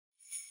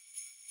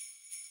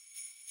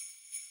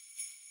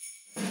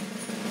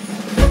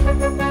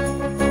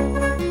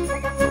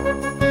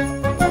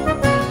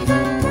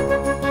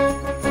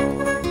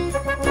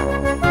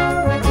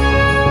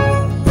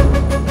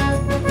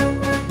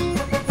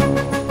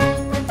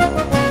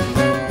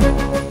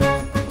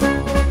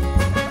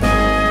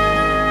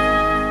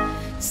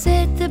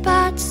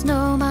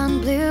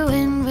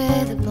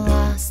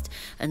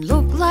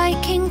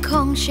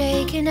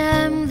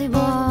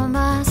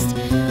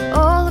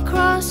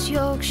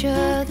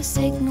Yorkshire, the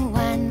signal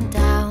went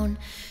down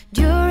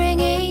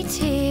during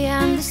ET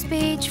and the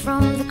speech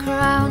from the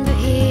Crown. But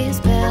here's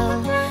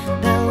Bill,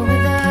 Bill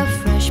with a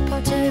fresh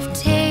pot of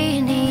tea,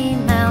 and he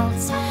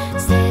melts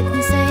Sid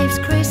and saves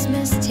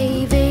Christmas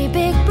TV.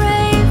 Big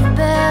brave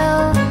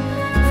Bill,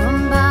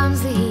 from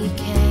Barnsley he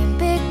came.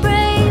 Big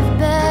brave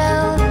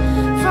Bill,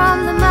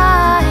 from the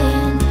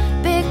mine.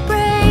 Big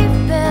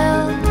brave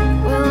Bill,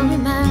 we'll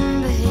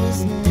remember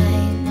his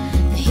name,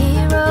 the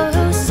hero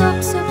who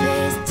sops up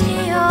his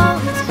tea all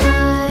the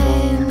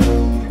time.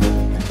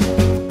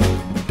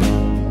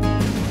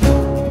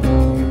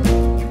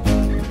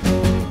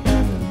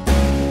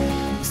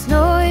 The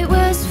snow, it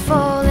was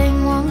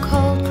falling one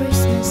cold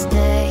Christmas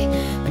day,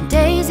 when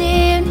Daisy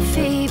and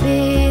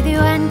Phoebe, they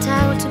went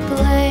out to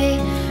play,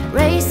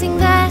 racing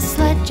their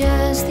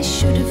sledges. They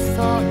should have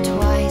thought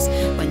twice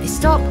when they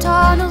stopped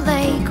on a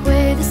lake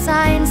with a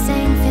sign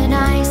saying thin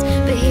ice.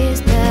 But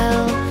here's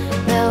Bill,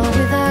 Bill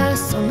with a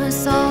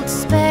somersault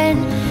spin.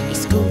 He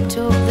scooped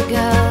up the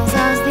girls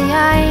as the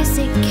ice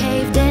it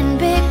caved in.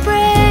 Big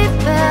brave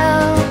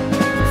Bill,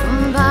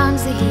 from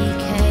Barnsley he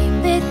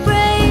came. Big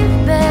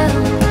brave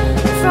Bill,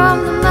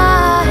 from the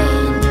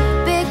mine.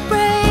 Big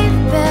brave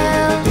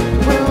Bill,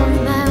 we'll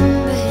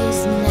remember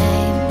his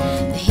name,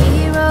 the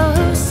hero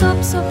who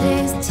sops up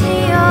his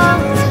tea all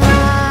the time.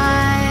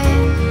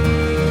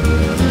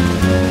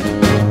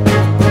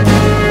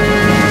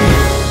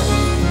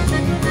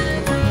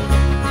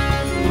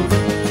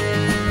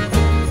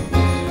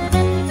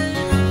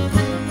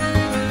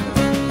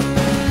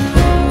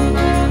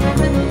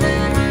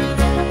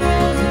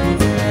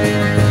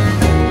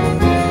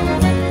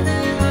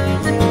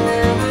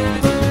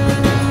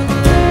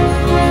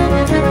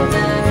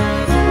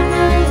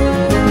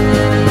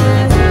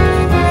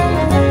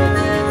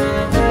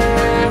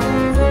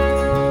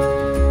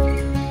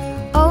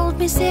 Old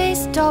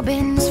Mrs.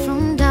 Dobbins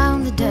from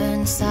down the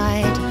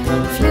Dernside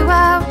flew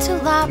out to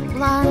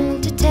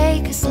Lapland to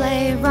take a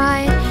sleigh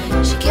ride.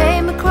 She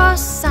came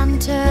across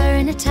Santa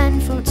in a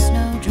 10-foot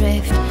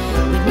snowdrift.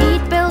 We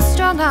need Bill's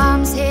strong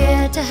arms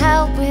here to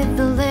help with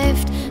the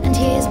lift. And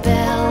here's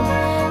Bill,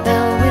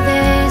 Bill with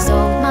his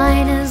old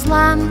miner's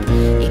lamp.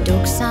 He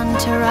dug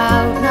Santa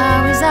out,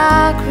 now he's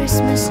our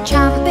Christmas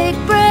champ. Big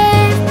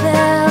brave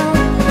Bill,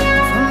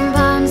 from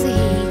Barnsley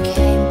he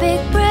came.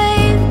 Big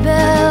brave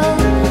Bill,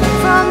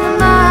 from the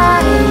mine.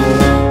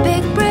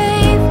 Big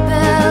brave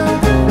Bill,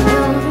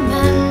 we'll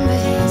remember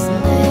his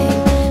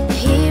name, the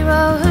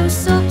hero who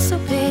soaks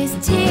up his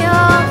tea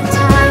all the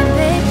time.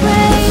 Big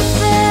brave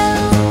Bill,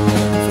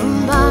 from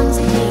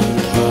Barnsley he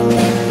came.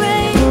 Big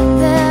brave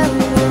Bill,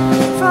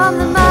 from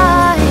the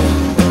mine.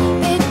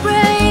 Big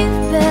brave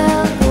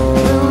Bill,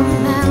 we'll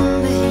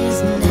remember his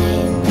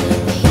name,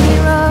 the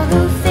hero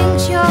who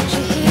thinks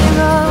Yorkshire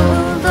hero,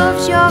 who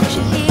loves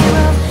Yorkshire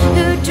hero,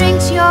 who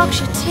drinks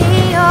Yorkshire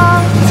tea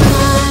all the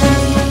time.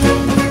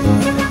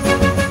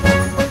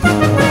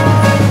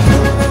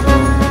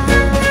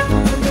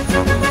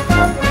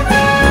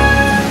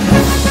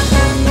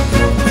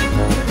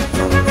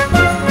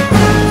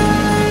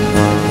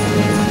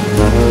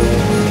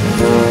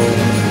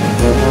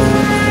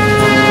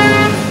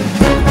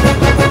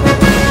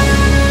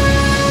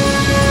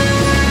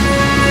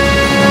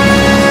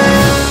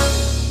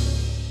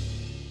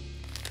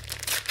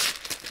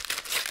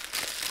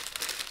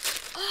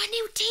 Oh, a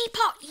new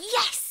teapot,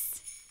 yes!